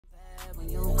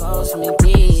close, me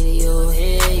beat you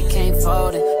here, you can't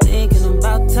fold it. Thinking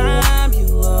about time you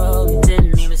owe me,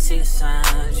 didn't even see the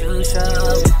signs you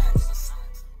showed.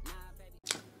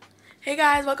 Hey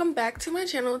guys, welcome back to my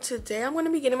channel. Today I'm going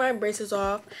to be getting my braces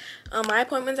off. My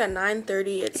appointment's at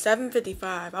 9:30. It's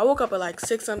 7:55. I woke up at like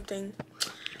 6 something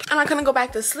and I couldn't go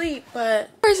back to sleep, but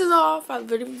braces off. I've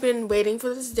really been waiting for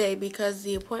this day because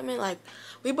the appointment, like,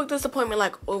 we booked this appointment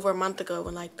like over a month ago,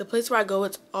 and like the place where I go,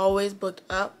 it's always booked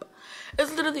up.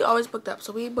 It's literally always booked up.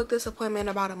 So we booked this appointment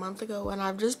about a month ago and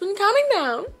I've just been counting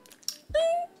down.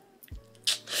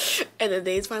 And the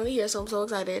day's finally here, so I'm so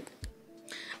excited.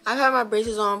 I've had my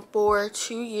braces on for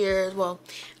 2 years. Well,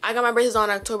 I got my braces on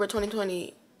October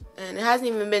 2020, and it hasn't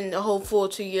even been a whole full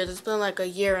 2 years. It's been like a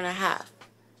year and a half.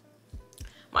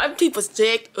 My teeth was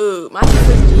jacked up. My teeth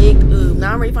was jacked up.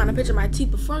 Now I'm ready to find a picture of my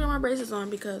teeth before I get my braces on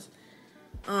because,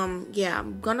 yeah,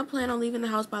 I'm gonna plan on leaving the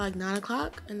house by like 9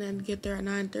 o'clock and then get there at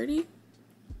 9:30.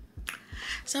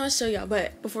 So I'm gonna show y'all,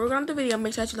 but before we go on to the video,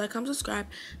 make sure that you like, comment, subscribe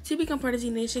to become part of Z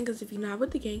Nation, because if you're not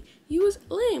with the gang, you was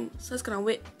lame. So let's get on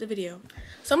with the video.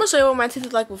 So I'm gonna show you what my teeth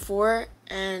look like before,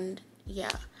 and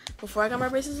yeah, before I got my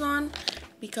braces on,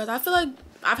 because I feel like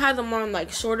I've had them on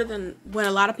like shorter than when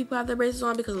a lot of people have their braces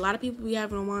on, because a lot of people be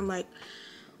having them on like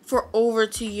for over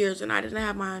 2 years, and I didn't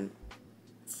have mine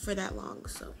for that long.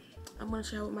 So I'm gonna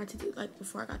show you what my teeth look like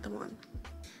before I got them on.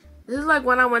 This is like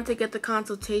when I went to get the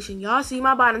consultation. Y'all see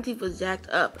my bottom teeth was jacked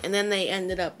up, and then they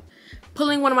ended up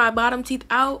pulling one of my bottom teeth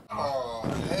out. Oh,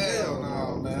 hell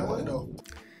no, man. What the?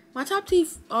 My top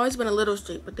teeth always been a little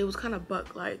straight, but they was kind of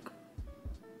buck, like,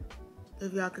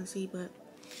 if y'all can see, but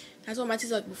that's what my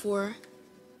teeth like before.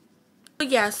 But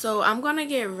yeah, so I'm gonna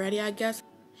get ready, I guess.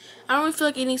 I don't really feel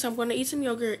like eating, so I'm gonna eat some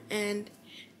yogurt, and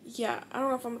yeah, I don't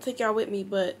know if I'm gonna take y'all with me,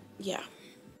 but yeah.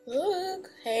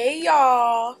 Look, hey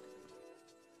y'all.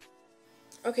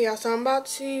 Okay, y'all, so I'm about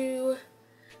to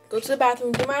go to the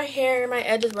bathroom, do my hair, my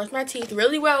edges, brush my teeth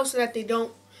really well so that they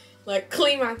don't, like,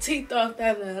 clean my teeth off,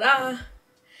 I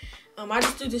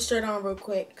just threw this shirt on real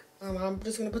quick. I'm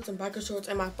just going to put some biker shorts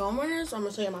and my foam runners. So I'm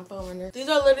going to show you my foam runners. These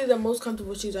are literally the most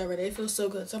comfortable shoes ever. They feel so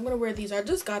good. So I'm going to wear these. I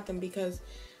just got them because,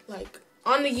 like,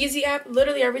 on the Yeezy app,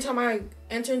 literally every time I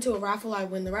enter into a raffle, I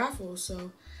win the raffle.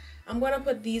 So I'm going to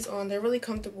put these on. They're really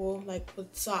comfortable, like,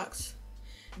 with socks.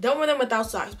 Don't wear them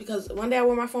without socks, because one day I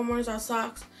wore my foam runners without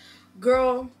socks.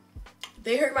 Girl,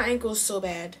 they hurt my ankles so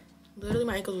bad. Literally,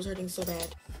 my ankles was hurting so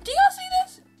bad. Do y'all see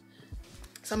this?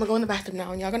 So I'm gonna go in the bathroom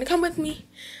now, and y'all gonna come with me.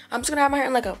 I'm just gonna have my hair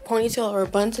in like a ponytail or a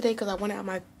bun today because I want it on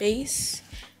my base.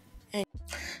 And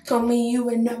told me you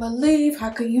would never leave. How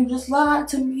could you just lie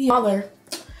to me? Mother,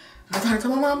 I tried to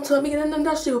tell my mom to let me get an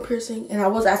industrial piercing, and I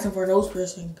was asking for a nose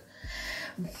piercing.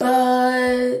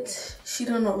 But she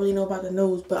don't really know about the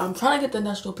nose, but I'm trying to get the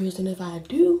industrial piercing. If I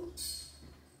do,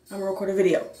 I'm gonna record a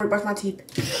video. I'm gonna brush my teeth.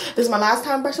 This is my last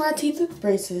time brushing my teeth with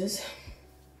braces.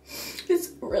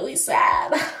 It's really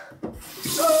sad.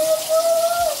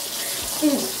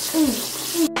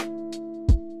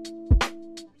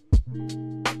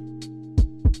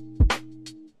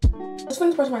 Just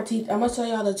finished brushing my teeth. I'm gonna tell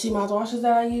y'all the 2 mouthwashes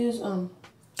that I use.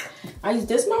 I use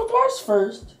this mouthwash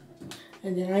first.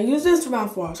 And then I use this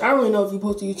mouthwash. I don't really know if you're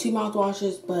supposed to use 2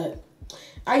 mouthwashes, but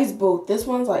I use both. This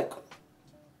one's like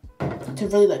to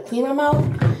really like clean my mouth,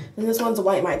 and this one's to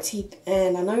whiten my teeth.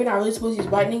 And I know you're not really supposed to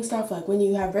use whitening stuff like when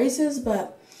you have braces,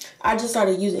 but I just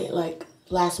started using it like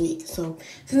last week. So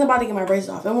since I'm about to get my braces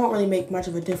off, it won't really make much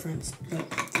of a difference. But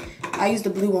I use the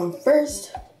blue one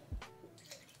first.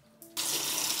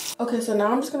 Okay, so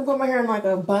now I'm just gonna put my hair in like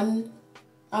a bun.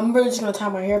 I'm really just gonna tie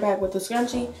my hair back with the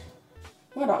scrunchie.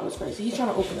 My dog is crazy. He's trying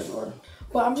to open the door.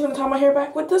 But I'm just going to tie my hair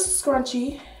back with this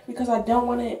scrunchie because I don't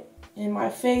want it in my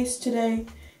face today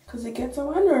because it gets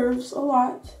on my nerves a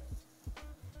lot.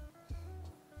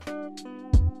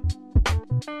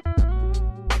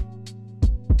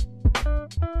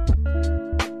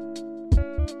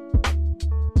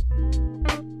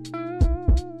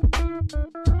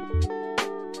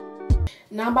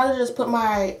 Now I'm about to just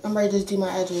I'm ready to just do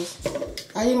my edges.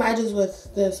 I do my edges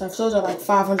with this. I've showed you like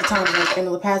 500 times like in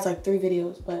the past like 3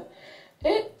 videos, but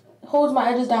it holds my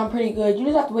edges down pretty good. You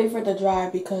just have to wait for it to dry,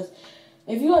 because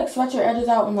if you like sweat your edges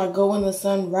out and like go in the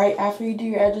sun right after you do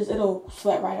your edges, it'll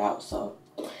sweat right out. So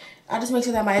I just make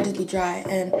sure that my edges be dry.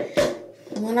 And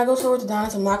when I go to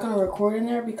orthodontist, I'm not going to record in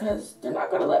there because they're not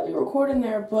going to let me record in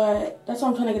there, but that's why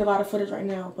I'm trying to get a lot of footage right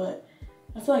now. But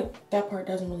I feel like that part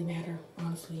doesn't really matter,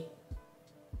 honestly.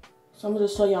 So I'm going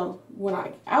to show y'all when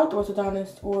I'm out the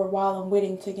orthodontist or while I'm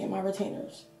waiting to get my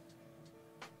retainers.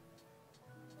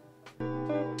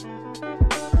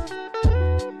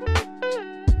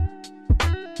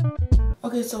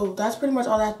 Okay, so that's pretty much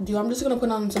all I have to do. I'm just gonna put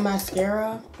on some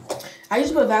mascara. I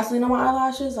used to put Vaseline on my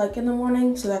eyelashes like in the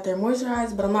morning so that they're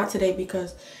moisturized, but I'm not today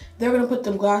because they're gonna put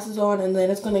them glasses on and then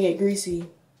it's gonna get greasy.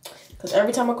 Because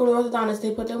every time I go to the orthodontist,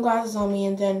 they put them glasses on me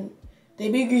and then they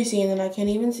be greasy and then I can't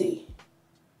even see.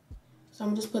 So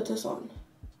I'm just put this on.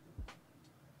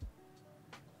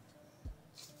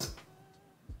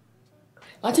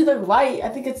 My teeth look white. I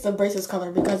think it's the braces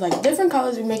color because like different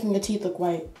colors be making your teeth look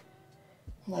white.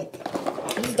 Like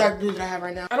this is dark blue that I have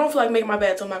right now. I don't feel like making my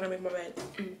bed, so I'm not gonna make my bed.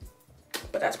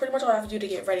 But that's pretty much all I have to do to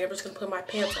get ready. I'm just gonna put my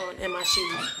pants on and my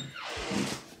shoes.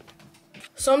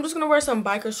 So I'm just gonna wear some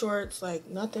biker shorts, like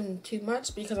nothing too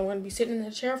much because I'm gonna be sitting in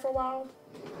the chair for a while.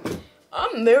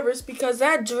 I'm nervous because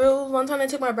that drill, one time I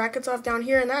took my brackets off down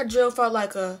here and that drill felt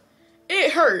like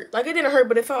it hurt. Like it didn't hurt,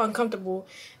 but it felt uncomfortable.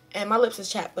 And my lips is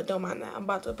chapped, but don't mind that. I'm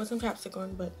about to put some chapstick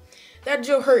on, but that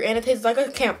drill hurt and it tastes like a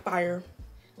campfire.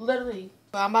 Literally.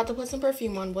 But I'm about to put some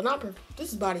perfume on. Well, not perfume.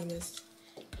 This is body mist.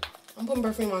 I'm putting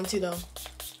perfume on too, though.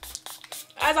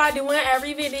 As I do in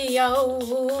every video.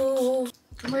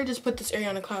 I'm ready to just put this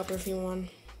Ariana Cloud perfume on.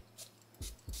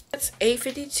 It's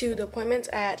 8:52. The appointment's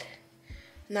at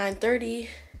 9:30.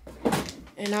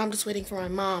 And now I'm just waiting for my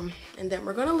mom. And then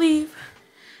we're gonna leave.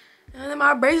 And then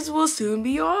my braces will soon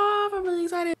be off. I'm really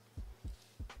excited.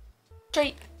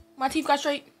 Straight. My teeth got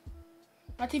straight.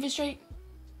 My teeth is straight.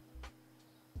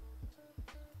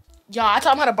 Y'all, I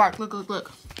taught him how to bark. Look, look,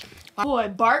 look. My boy,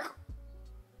 bark.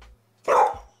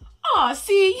 Oh,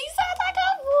 see, he sounds like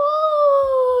a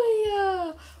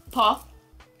boy. Paw.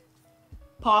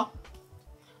 Paw.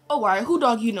 Oh, alright, who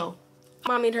dog you know?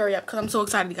 Mom need to hurry up because I'm so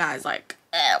excited, guys. Like,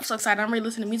 I'm so excited. I'm ready to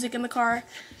listen to music in the car.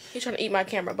 He's trying to eat my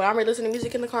camera, but I'm ready to listen to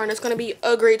music in the car, and it's going to be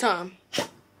a great time.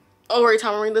 A great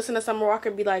time. I'm ready to listen to Summer Walker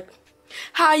and be like,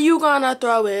 how you gonna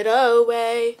throw it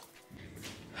away?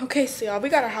 Okay, so y'all, we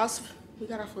got our house. We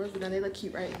got our floors done. They look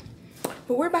cute, right?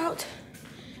 But we're about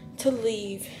to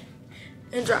leave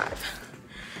and drive.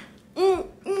 Hey,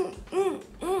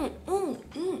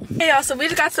 y'all, so we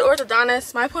just got to the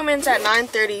orthodontist. My appointment's at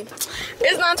 9:30.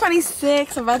 It's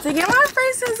 9:26. I'm about to get my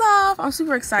braces off. I'm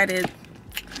super excited.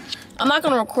 I'm not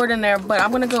gonna record in there, but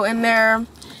I'm gonna go in there.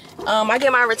 I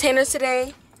get my retainers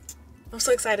today. I'm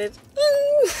so excited.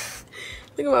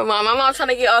 Look at my mom. My mom's trying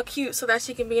to get all cute so that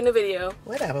she can be in the video.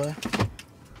 Whatever.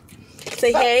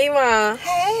 Say hey, Mom.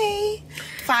 Hey.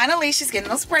 Finally, she's getting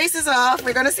those braces off.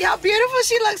 We're gonna see how beautiful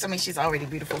she looks. I mean, she's already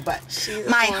beautiful, but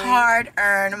my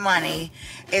hard-earned money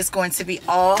is going to be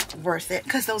all worth it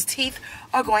because those teeth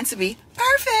are going to be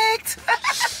perfect.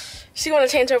 She want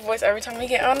to change her voice every time we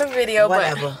get on the video.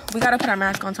 Whatever. But we gotta put our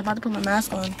mask on, so I'm about to put my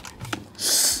mask on.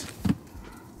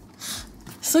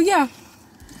 So yeah.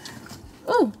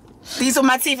 Ooh. These are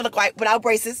my teeth look like without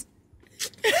braces. She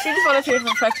just want to be a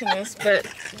perfectionist, but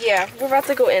yeah, we're about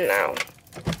to go in now.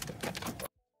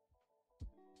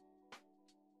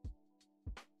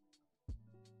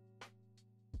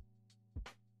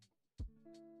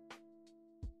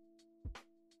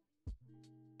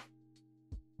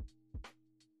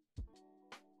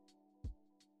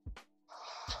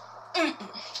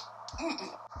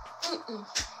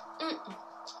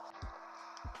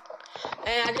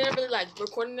 And I didn't really like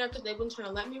recording that because they weren't trying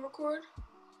to let me record.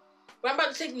 But I'm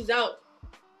about to take these out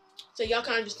so y'all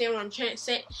can understand what I'm trying to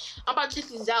say. I'm about to take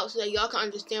these out so that y'all can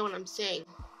understand what I'm saying.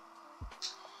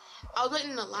 I was waiting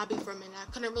in the lobby for a minute. I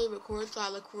couldn't really record, so I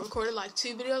recorded like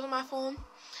 2 videos on my phone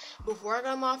before I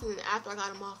got them off, and then after I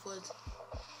got them off was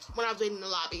when I was waiting in the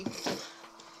lobby.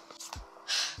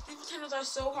 These retainers are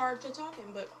so hard to talk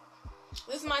in, but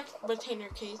this is my retainer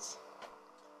case.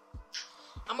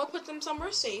 I'm gonna put them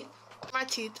somewhere safe. My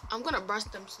teeth, I'm gonna brush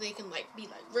them so they can like be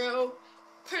like real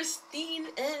pristine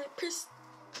and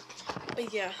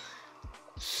but yeah,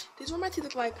 these are what my teeth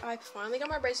look like. I finally got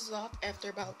my braces off after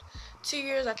about 2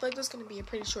 years. I feel like this is gonna be a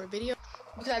pretty short video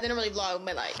because I didn't really vlog,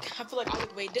 but like I feel like I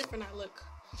look way different. I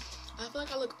feel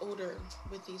like I look older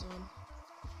with these on.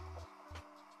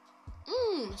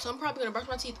 So I'm probably gonna brush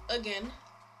my teeth again,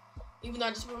 even though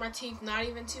I just brushed my teeth not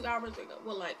even 2 hours ago.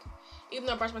 Well, like even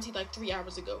though I brushed my teeth like 3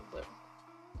 hours ago, but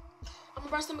I'm gonna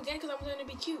brush them again because I'm going to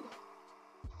be cute.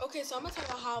 Okay, so I'm gonna talk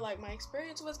about how like my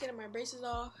experience was getting my braces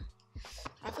off.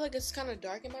 I feel like it's kind of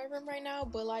dark in my room right now,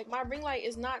 but like my ring light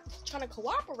is not trying to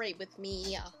cooperate with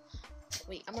me.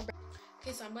 Wait,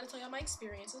 okay, so I'm gonna tell y'all my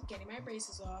experience of getting my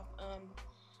braces off.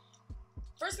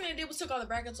 First thing I did was took all the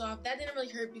brackets off. That didn't really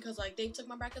hurt because like they took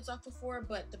my brackets off before,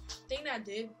 but the thing that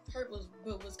did hurt was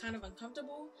kind of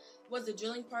uncomfortable was the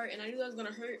drilling part, and I knew that was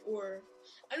gonna hurt,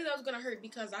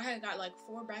 because I had got like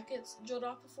 4 brackets drilled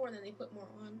off before, and then they put more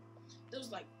on. This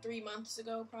was like 3 months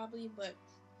ago probably, but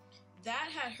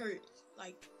that had hurt.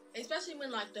 Like especially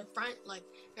when like the front, like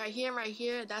right here and right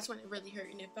here, that's when it really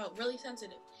hurt and it felt really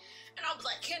sensitive. And I was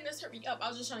like, can this hurry up? I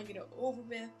was just trying to get it over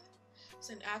with.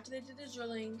 So after they did the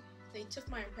drilling, they took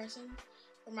my impression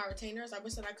from my retainers. I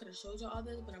wish that I could have showed you all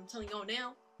this, but I'm telling y'all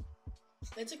now.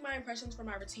 They took my impressions from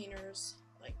my retainers,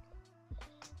 like,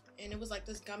 and it was like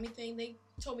this gummy thing. They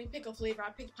told me pick a flavor. I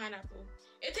picked pineapple.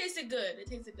 It tasted good. It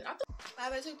tasted good. After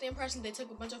they took the impression, they took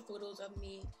a bunch of photos of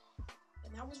me,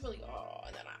 and that was really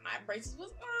and then my braces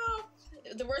was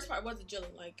The worst part was the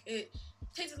drilling. Like, it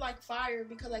tasted like fire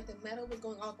because like the metal was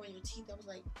going off on your teeth. I was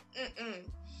like,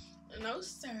 no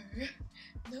sir,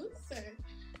 no sir.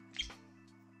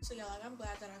 So yeah, like I'm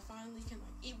glad that I finally can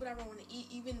like eat whatever I want to eat,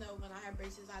 even though when I had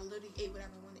braces, I literally ate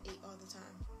whatever I wanted to eat all the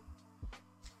time.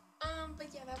 But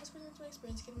yeah, that was pretty much my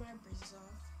experience getting my braces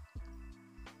off.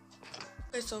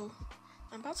 Okay, so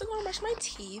I'm about to go and brush my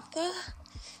teeth.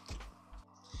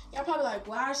 Y'all probably like,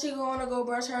 why is she going to go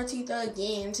brush her teeth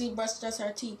again? She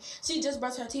just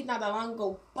brushed her teeth not that long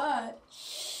ago, but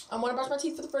I want to brush my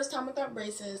teeth for the first time without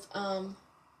braces.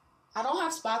 I don't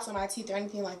have spots on my teeth or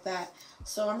anything like that,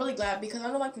 so I'm really glad, because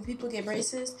I know like when people get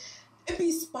braces, it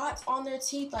be spots on their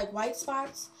teeth, like white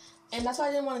spots, and that's why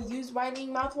I didn't want to use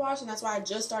whitening mouthwash, and that's why I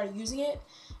just started using it,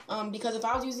 because if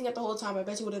I was using it the whole time, I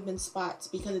bet you would have been spots,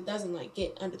 because it doesn't like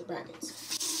get under the brackets.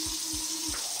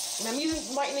 And I'm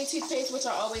using whitening toothpaste, which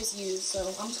I always use, so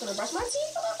I'm just gonna brush my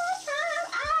teeth for the first time.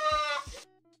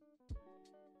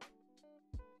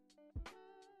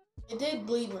 It did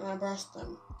bleed when I brushed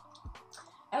them.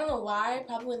 I don't know why,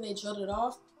 probably when they drilled it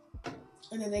off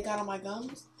and then they got on my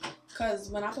gums. Because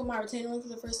when I put my retainer in for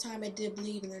the first time, it did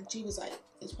bleed, and then she was like,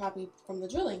 it's probably from the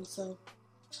drilling, so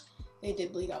they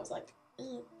did bleed. I was like, I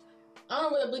don't know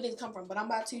where the bleeding come from, but I'm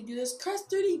about to do this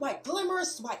custardy white,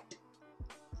 glamorous white.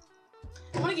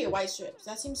 I want to get white strips.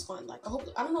 That seems fun. Like, I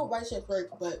don't know if white strips work,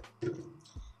 but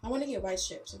I want to get white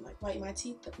strips and like whiten my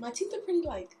teeth. My teeth are pretty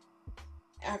like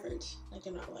average. Like,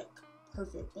 they're not like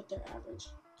perfect, but they're average.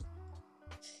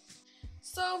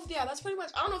 So yeah, that's pretty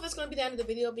much. I don't know if it's gonna be the end of the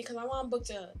video, because I want to book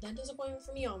a dentist appointment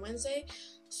for me on Wednesday.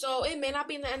 So it may not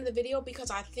be in the end of the video,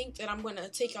 because I think that I'm gonna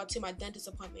take y'all to my dentist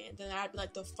appointment, and then that'd be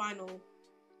like the final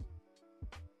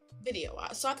video.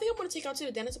 So I think I'm gonna take y'all to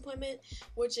the dentist appointment,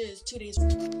 which is 2 days.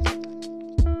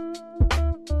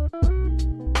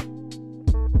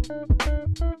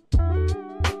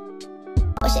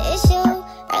 What's your issue?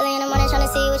 Early in the morning trying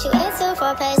to see what you into. For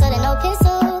a page, letting no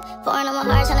pencil. Pouring on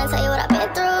my heart, trying to tell you what I've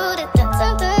been through.